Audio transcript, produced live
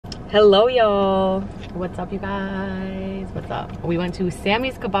Hello y'all. What's up you guys? What's up? We went to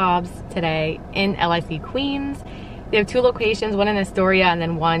Sammy's Kabobs today in LIC Queens. They have 2 locations, one in Astoria and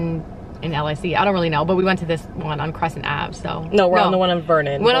then one in LIC. I don't really know, but we went to this one on Crescent Ave, so. No, we're on the one on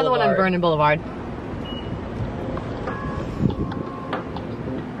Vernon. We're on the one on Vernon Boulevard.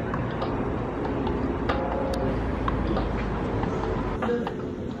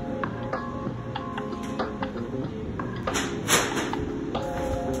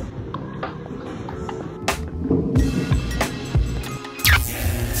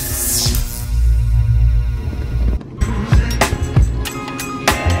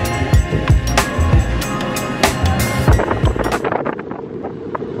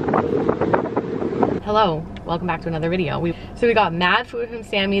 Hello, welcome back to another video. So we got mad food from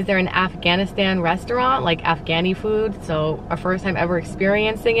Sammy's. They're an Afghanistan restaurant, like Afghani food. So our first time ever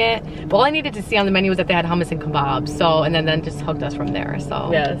experiencing it. But all I needed to see on the menu was that they had hummus and kebabs. So, and then just hooked us from there, so.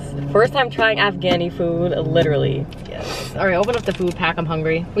 Yes, first time trying Afghani food, literally. Yes. All right, open up the food pack, I'm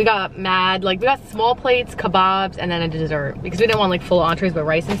hungry. We got we got small plates, kebabs, and then a dessert. Because we didn't want like full entrees, but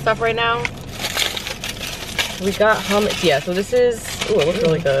rice and stuff right now. We got hummus, yeah, so this is, ooh, it looks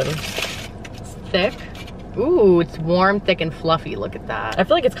really good. Thick. Ooh, it's warm, thick, and fluffy. Look at that. I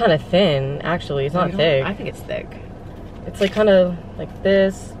feel like it's kind of thin, actually. It's not thick. I think it's thick. It's like kind of like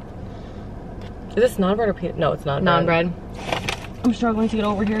this. Is this naan bread or peanut? No, it's not Naan bread. I'm struggling to get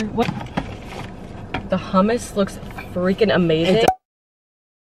over here. What? The hummus looks freaking amazing. It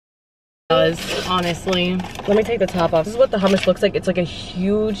does, honestly. Let me take the top off. This is what the hummus looks like. It's like a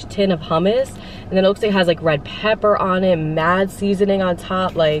huge tin of hummus. And then it looks like it has like red pepper on it, mad seasoning on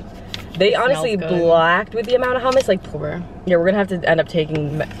top. Like, they honestly blacked with the amount of hummus. Like, yeah, we're gonna have to end up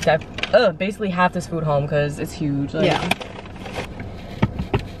taking basically half this food home because it's huge. Like, yeah.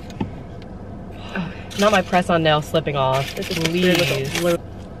 Not my press-on nail slipping off. Please.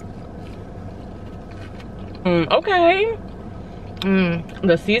 Okay.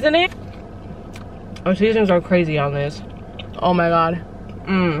 The seasoning. Our seasonings are crazy on this. Oh my god.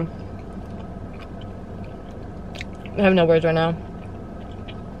 I have no words right now.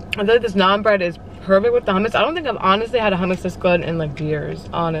 I feel like this naan bread is perfect with the hummus. I don't think I've honestly had a hummus this good in like years,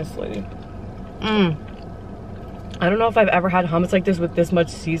 honestly. I don't know if I've ever had hummus like this with this much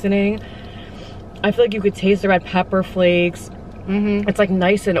seasoning. I feel like you could taste the red pepper flakes. It's like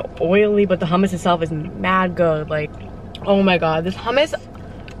nice and oily, but the hummus itself is mad good. Like, oh my god, this hummus,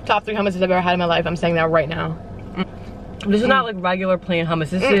 top 3 hummuses I've ever had in my life. I'm saying that right now. This is not like regular plain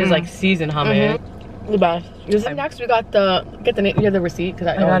hummus. This is like seasoned hummus. The best. Next we got you have the receipt because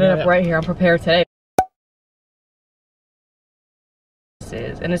I got it up right here. I'm prepared today.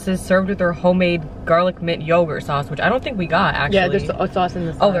 And it says served with their homemade garlic mint yogurt sauce, which I don't think we got actually. Yeah, there's a sauce in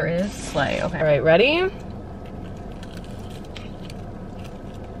this. Oh, there is. Slay. Okay. All right, ready?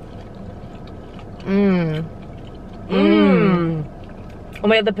 Oh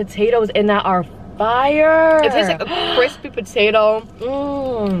my god, the potatoes in that are fire. It tastes like a crispy potato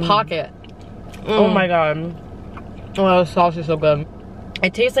pocket. Oh my god. Oh, the sauce is so good.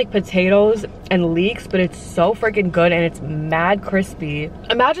 It tastes like potatoes and leeks, but it's so freaking good and it's mad crispy.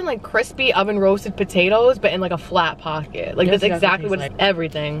 Imagine like crispy oven roasted potatoes, but in like a flat pocket. Like that's exactly what it's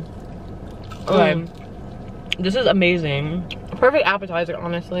everything. Okay. This is amazing. Perfect appetizer,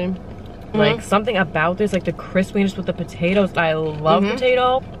 honestly. Like something about this, like the crispiness with the potatoes. I love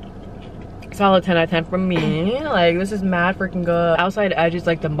potato. Solid 10 out of 10 from me. Like, this is mad freaking good. Outside edge is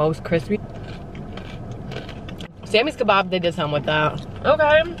like the most crispy. Sammy's Kebab, they did something with that.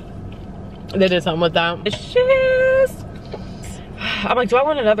 Okay. They did something with that. Shiz. I'm like, do I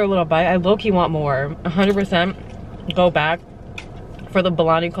want another little bite? I low-key want more. 100% go back for the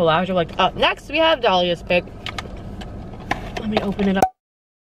Bolani collage. Like, up next, we have Dahlia's pick. Let me open it up.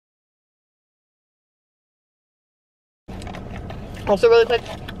 Also, really quick,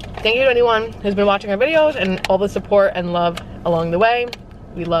 thank you to anyone who's been watching our videos and all the support and love along the way.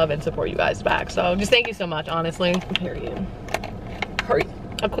 We love and support you guys back. So just thank you so much, honestly. Period. Hurry.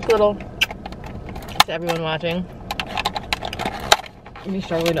 A quick little to everyone watching. I'm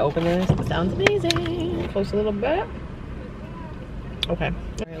struggling to open this. It sounds amazing. Close a little bit. Okay.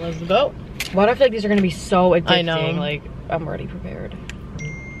 All right, let's go. Why do I feel like these are gonna be so addicting? I know. Like, I'm already prepared.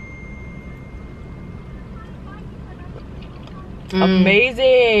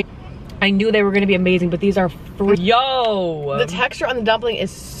 Amazing. I knew they were gonna be amazing, but these are free. Yo! The texture on the dumpling is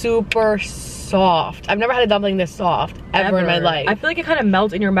super soft. I've never had a dumpling this soft ever in my life. I feel like it kind of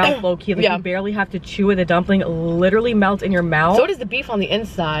melts in your mouth low-key. Like, you barely have to chew it. The dumpling literally melts in your mouth. So does the beef on the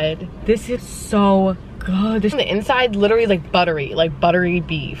inside. This is so god. The inside literally is like buttery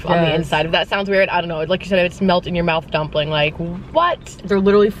beef on the inside. If that sounds weird, I don't know. Like you said, it's melt in your mouth dumpling. Like what? They're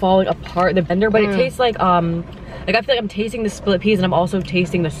literally falling apart, the bender, but it tastes like I feel like I'm tasting the split peas and I'm also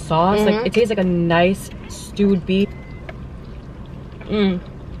tasting the sauce. Like it tastes like a nice stewed beef.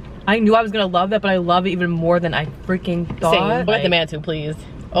 I knew I was gonna love that, but I love it even more than I freaking thought. Same. Get the mantu, please.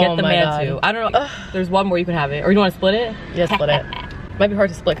 Get the mantu. I don't know. There's one more, you can have it. Or you want to split it? Yeah, split it. Might be hard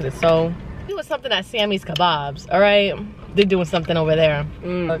to split because it's so... Doing something at Sammy's Kabobs, all right? They're doing something over there.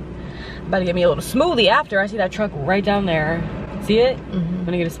 About to get me a little smoothie after. I see that truck right down there. See it? I'm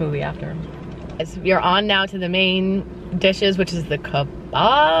gonna get a smoothie after. We are on now to the main dishes, which is the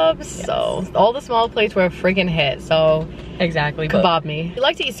Kabobs. Yes. So all the small plates were a freaking hit. So exactly, kebab me. We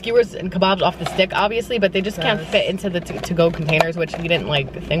like to eat skewers and kebabs off the stick, obviously, but they just can't fit into the to-go containers, which we didn't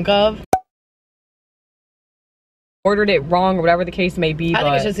like think of. Ordered it wrong or whatever the case may be. I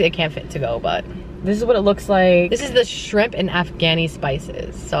think it's just it can't fit to go, but this is what it looks like. This is the shrimp and Afghani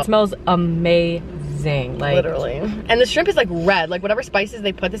spices. So it smells amazing, like literally. And the shrimp is like red. Like whatever spices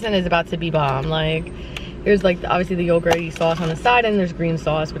they put this in is about to be bomb. Like there's like obviously the yogurt sauce on the side, and there's green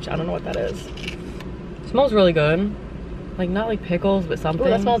sauce, which I don't know what that is. It smells really good. Like not like pickles, but something.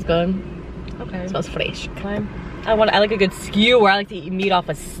 Ooh, that smells good. Okay. It smells fresh. Okay. I like a good skewer. I like to eat meat off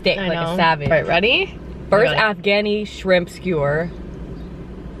a stick like a savage. All right, ready? First Afghani shrimp skewer.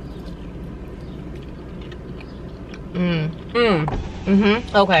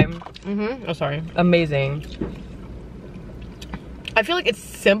 Okay. Oh, sorry. Amazing. I feel like it's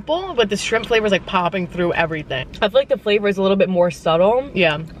simple, but the shrimp flavor is like popping through everything. I feel like the flavor is a little bit more subtle.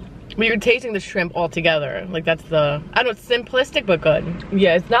 Yeah. But you're tasting the shrimp all together. Like that's the, I don't know, it's simplistic but good.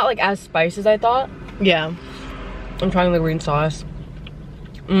 Yeah, it's not like as spicy as I thought. Yeah. I'm trying the green sauce.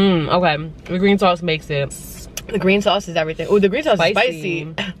 Okay. The green sauce makes it. The green sauce is everything. Oh, the green sauce is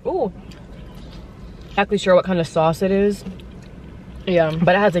spicy. Ooh. Exactly sure what kind of sauce it is. Yeah.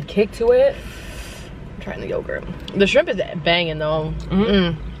 But it has a kick to it. I'm trying the yogurt. The shrimp is banging though.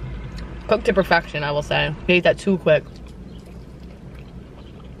 Cooked to perfection, I will say. They ate that too quick.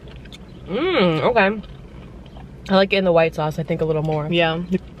 Okay. I like it in the white sauce, I think, a little more. Yeah.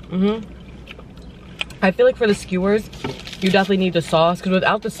 I feel like for the skewers, you definitely need the sauce, because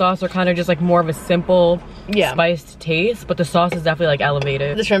without the sauce, they're kind of just like more of a simple, spiced taste, but the sauce is definitely like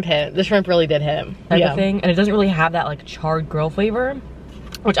elevated. The shrimp hit. The shrimp really did hit. Type of thing. And it doesn't really have that like charred grill flavor,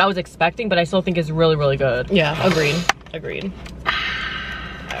 which I was expecting, but I still think is really, really good. Yeah, agreed. Agreed.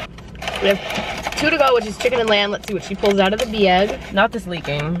 We have 2 to go, which is chicken and lamb. Let's see what she pulls out of the bag. Not this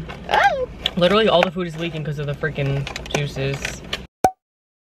leaking. Oh. Literally all the food is leaking because of the freaking juices.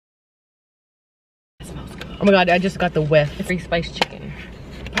 It smells good. Oh my god, I just got the whiff. It's free spiced chicken.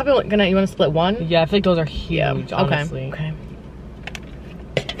 Probably gonna, you want to split one? Yeah, I feel like those are huge, honestly. Okay.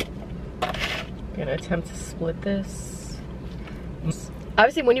 I'm gonna attempt to split this.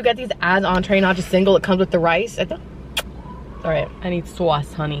 Obviously, when you get these as entree, not just single, it comes with the rice. Alright, I need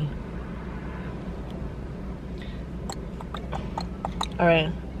sauce, honey.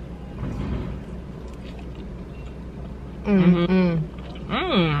 Alright.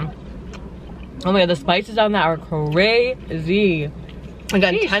 Oh my god, the spices on that are crazy. I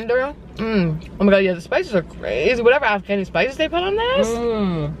got tender. Oh my god, yeah, the spices are crazy. Whatever Afghani spices they put on this.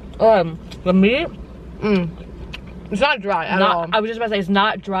 The meat. It's not dry at all. I was just about to say, it's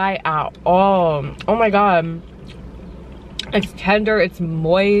not dry at all. Oh my god. It's tender, it's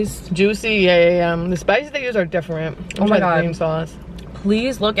moist. Juicy, yeah. The spices they use are different. Oh my god. Green sauce.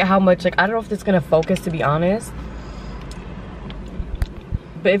 Please look at how much, like, I don't know if it's gonna focus, to be honest.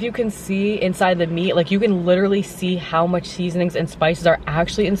 But if you can see inside the meat, like you can literally see how much seasonings and spices are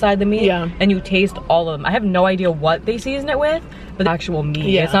actually inside the meat. Yeah. And you taste all of them. I have no idea what they season it with, but the actual meat.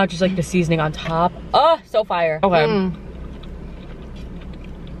 Yeah. It's not just like the seasoning on top. Oh, so fire. Okay.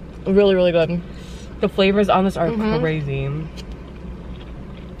 Really, really good. The flavors on this are crazy.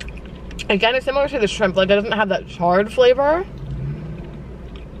 Again, it's similar to the shrimp. Like, it doesn't have that charred flavor.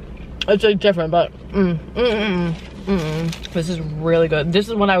 It's like different, but this is really good. This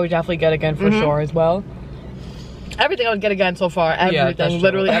is one I would definitely get again for sure as well. Everything I would get again so far. Everything,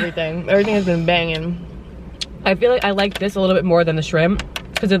 literally everything. Everything has been banging. I feel like I like this a little bit more than the shrimp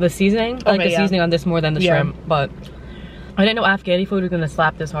because of the seasoning. I like the seasoning on this more than the shrimp, but I didn't know Afghani food was gonna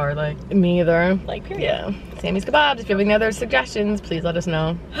slap this hard. Like me either. Like period. Yeah. Sammy's Kabobs. If you have any other suggestions, please let us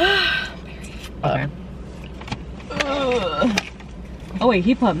know. Okay. Oh wait,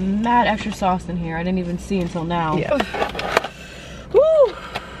 he put mad extra sauce in here. I didn't even see until now. Yeah. Woo!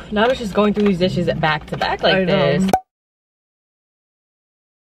 Now it's just going through these dishes back to back like this.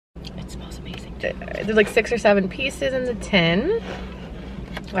 It smells amazing. There's like 6 or 7 pieces in the tin.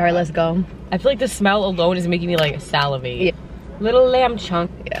 All right, let's go. I feel like the smell alone is making me like salivate. Yeah. Little lamb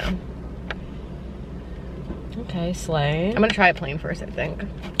chunk. Yeah. Okay, slay. I'm gonna try it plain first, I think.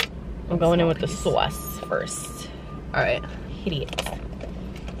 I'm going in with the sauce first. All right. Hit it.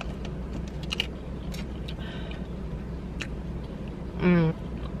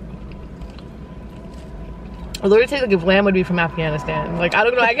 It literally tastes like if lamb would be from Afghanistan. Like, I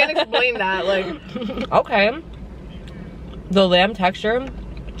don't know, I can't explain that. Like, okay. The lamb texture,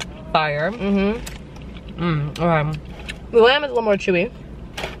 fire. Okay. The lamb is a little more chewy.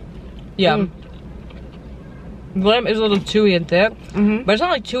 Yeah. The lamb is a little chewy and thick, but it's not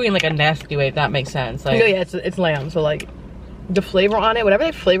like chewy in like a nasty way, if that makes sense. Like, yeah, it's lamb, so like, the flavor on it, whatever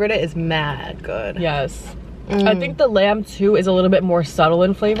they flavored it is mad good. Yes. I think the lamb too is a little bit more subtle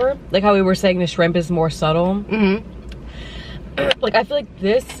in flavor. Like how we were saying the shrimp is more subtle. Like I feel like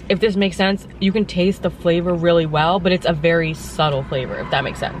this, if this makes sense, you can taste the flavor really well, but it's a very subtle flavor, if that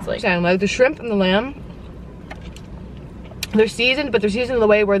makes sense. Like the shrimp and the lamb, they're seasoned, but they're seasoned in the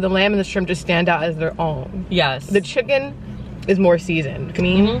way where the lamb and the shrimp just stand out as their own. Yes. The chicken is more seasoned. I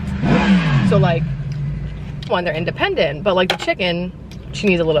mean, so like, one, they're independent, but like the chicken, she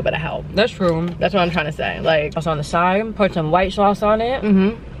needs a little bit of help. That's true. That's what I'm trying to say. Like, sauce on the side, put some white sauce on it.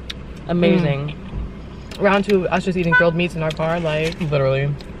 Amazing. Round two, us just eating grilled meats in our car, like, literally.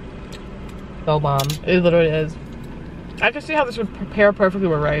 So bomb. It literally is. I can see how this would prepare perfectly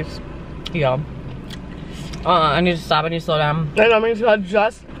with rice. Yeah. I need to stop. I need to slow down. I know, I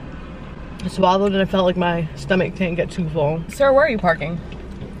just swallowed and I felt like my stomach can't get too full. Sir, where are you parking?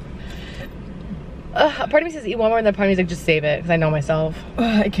 Part of me says eat one more, and then part of me is like, just save it, because I know myself.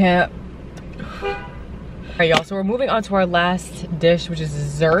 I can't. All right, y'all, so we're moving on to our last dish, which is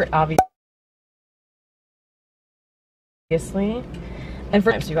dessert, obviously. And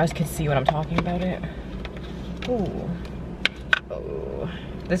for so you guys can see what I'm talking about it. Ooh. Oh.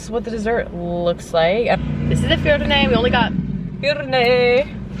 This is what the dessert looks like. This is the Firnee. We only got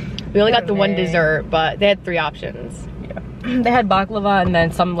the one dessert, but they had 3 options. They had baklava and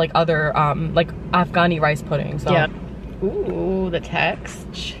then some like other like Afghani rice pudding. So yeah. Ooh, the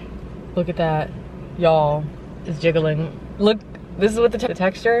text. Look at that, y'all. It's jiggling. Look, this is what the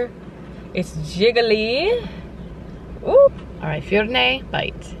texture. It's jiggly. Ooh. All right, Firnee,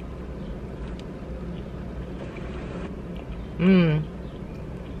 bite.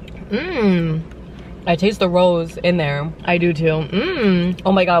 I taste the rose in there. I do too.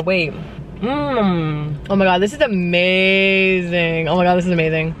 Oh my god, wait. Oh my god, this is amazing. Oh my god, this is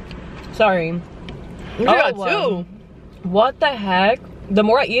amazing. Sorry. We got 2. What the heck? The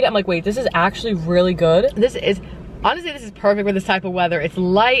more I eat it, I'm like, wait, this is actually really good. This is, honestly, this is perfect for this type of weather. It's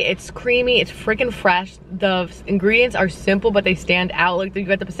light, it's creamy, it's freaking fresh. The ingredients are simple, but they stand out. Like, you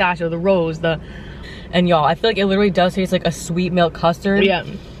got the pistachio, the rose, and y'all, I feel like it literally does taste like a sweet milk custard. Yeah.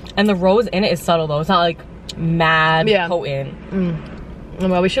 And the rose in it is subtle though. It's not like mad potent.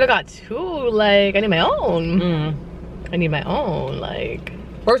 Well, we should have got 2. Like, I need my own. I need my own, like.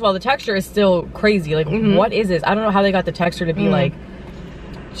 First of all, the texture is still crazy. Like, what is this? I don't know how they got the texture to be like.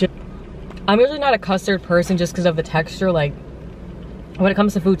 I'm usually not a custard person just because of the texture. Like, when it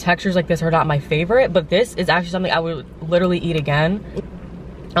comes to food, textures like this are not my favorite. But this is actually something I would literally eat again.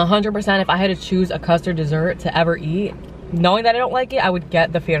 100%. If I had to choose a custard dessert to ever eat, knowing that I don't like it, I would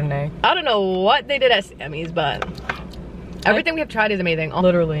get the Firnee. I don't know what they did at Sammy's, but everything we have tried is amazing.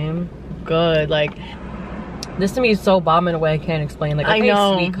 Literally good. Like, this to me is so bomb in a way I can't explain. Like, I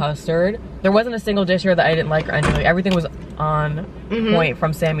know sweet custard. There wasn't a single dish here that I didn't like or anything. Like, everything was on point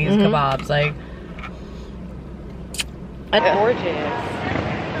from Sammy's Kabobs. Like, gorgeous.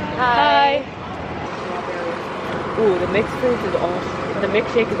 Hi. Ooh, the mixed fruits is all. The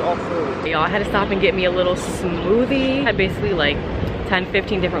milkshake is all fruit. Y'all, I had to stop and get me a little smoothie. I had basically like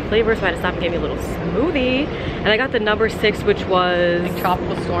 10-15 different flavors, so I had to stop and get me a little smoothie. And I got the number 6, which was like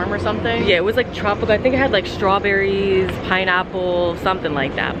tropical storm or something. Yeah, it was like tropical. I think it had like strawberries, pineapple, something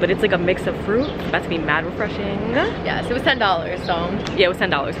like that. But it's like a mix of fruit. That's gonna be mad refreshing. Yes, it was $10, so. Yeah, it was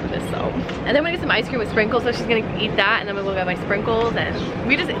 $10 for this, so. And then we're gonna get some ice cream with sprinkles, so she's gonna eat that, and then we'll go get my sprinkles. And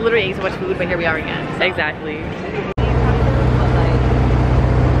we just literally ate so much food, but here we are again. So. Exactly.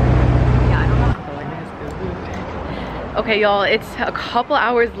 Okay, y'all, it's a couple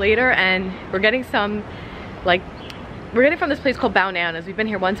hours later and we're getting some, like, we're getting from this place called Bananas. We've been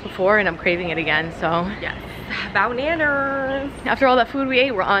here once before and I'm craving it again, so. Yes, Bananas. After all that food we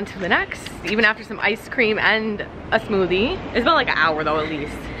ate, we're on to the next, even after some ice cream and a smoothie. It's been like an hour though, at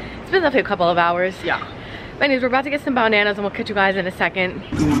least. It's been definitely a couple of hours. Yeah. But anyways, we're about to get some Bananas and we'll catch you guys in a second.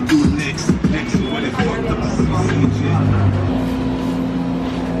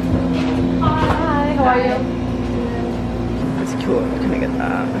 Hi, how are you? Cool, can I get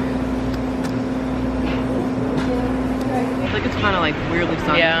that? I feel like it's kind of like weirdly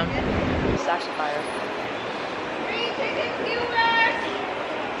sunny. Yeah. It's actually fire. Free tickets, viewers!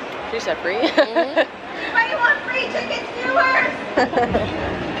 She said free. Anybody want free tickets, viewers?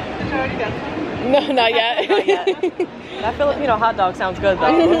 No, not yet. Not yet. That Filipino hot dog sounds good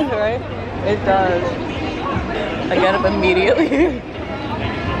though, right? It does. I get up immediately.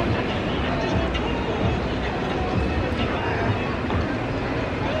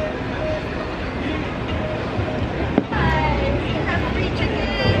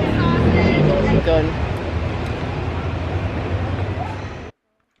 Good.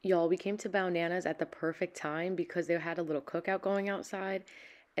 Y'all, we came to Bananas at the perfect time because they had a little cookout going outside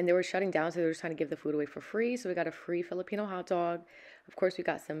and they were shutting down, so they were just trying to give the food away for free. So we got a free Filipino hot dog. Of course, we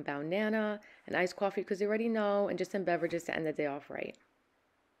got some banana and iced coffee because they already know, and just some beverages to end the day off right.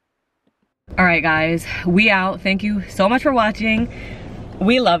 All right, guys, we out. Thank you so much for watching.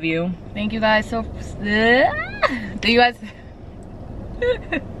 We love you. Thank you guys so. Do you guys?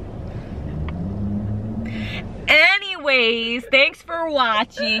 Anyways, thanks for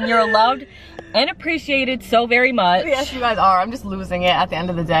watching. You're loved and appreciated so very much. Yes, you guys are. I'm just losing it at the end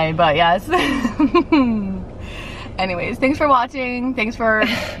of the day, but yes. Anyways, thanks for watching. Thanks for.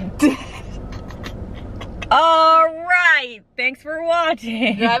 All right. Thanks for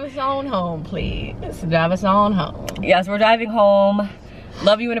watching. Drive us on home, please. Drive us on home. Yes, we're driving home.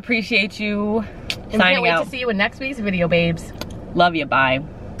 Love you and appreciate you. And Signing can't wait out. to see you in next week's video, babes. Love you. Bye.